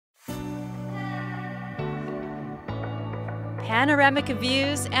Panoramic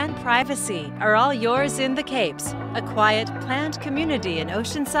views and privacy are all yours in the Capes, a quiet, planned community in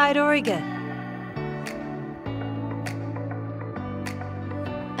Oceanside, Oregon.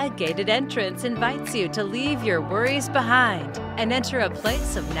 A gated entrance invites you to leave your worries behind and enter a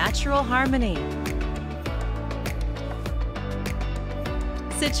place of natural harmony.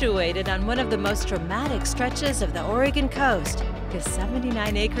 Situated on one of the most dramatic stretches of the Oregon coast, this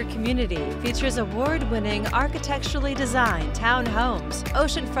 79-acre community features award-winning architecturally designed townhomes,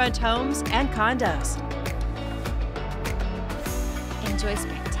 oceanfront homes, and condos. Enjoy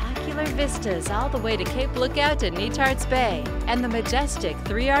spectacular vistas all the way to Cape Lookout and Netarts Bay and the majestic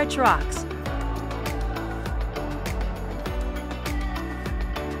Three Arch Rocks.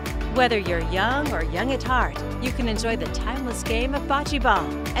 Whether you're young or young at heart, you can enjoy the timeless game of bocce ball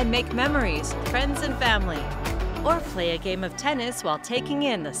and make memories with friends and family. Or play a game of tennis while taking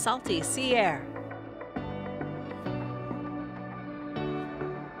in the salty sea air.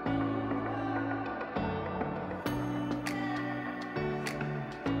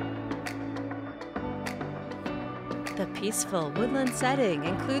 The peaceful woodland setting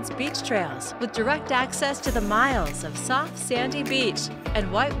includes beach trails with direct access to the miles of soft sandy beach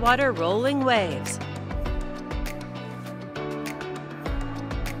and whitewater rolling waves.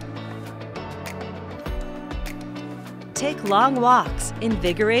 Take long walks,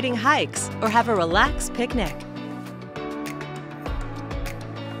 invigorating hikes, or have a relaxed picnic.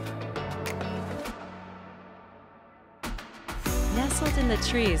 Nestled in the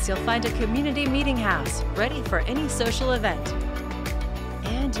trees, you'll find a community meeting house ready for any social event.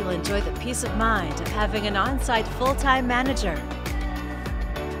 And you'll enjoy the peace of mind of having an on-site full-time manager.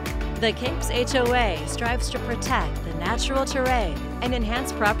 The Capes HOA strives to protect the natural terrain and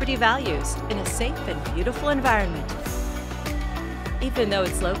enhance property values in a safe and beautiful environment. Even though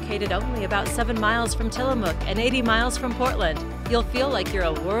it's located only about 7 miles from Tillamook and 80 miles from Portland, you'll feel like you're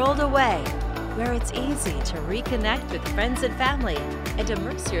a world away, where it's easy to reconnect with friends and family and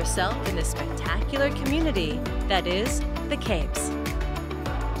immerse yourself in the spectacular community that is the Capes.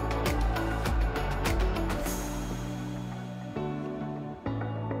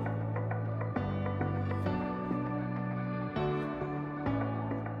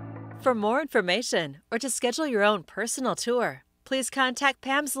 For more information or to schedule your own personal tour, please contact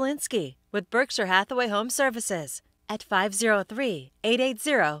Pam Zielinski with Berkshire Hathaway HomeServices at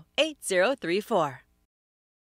 503-880-8034.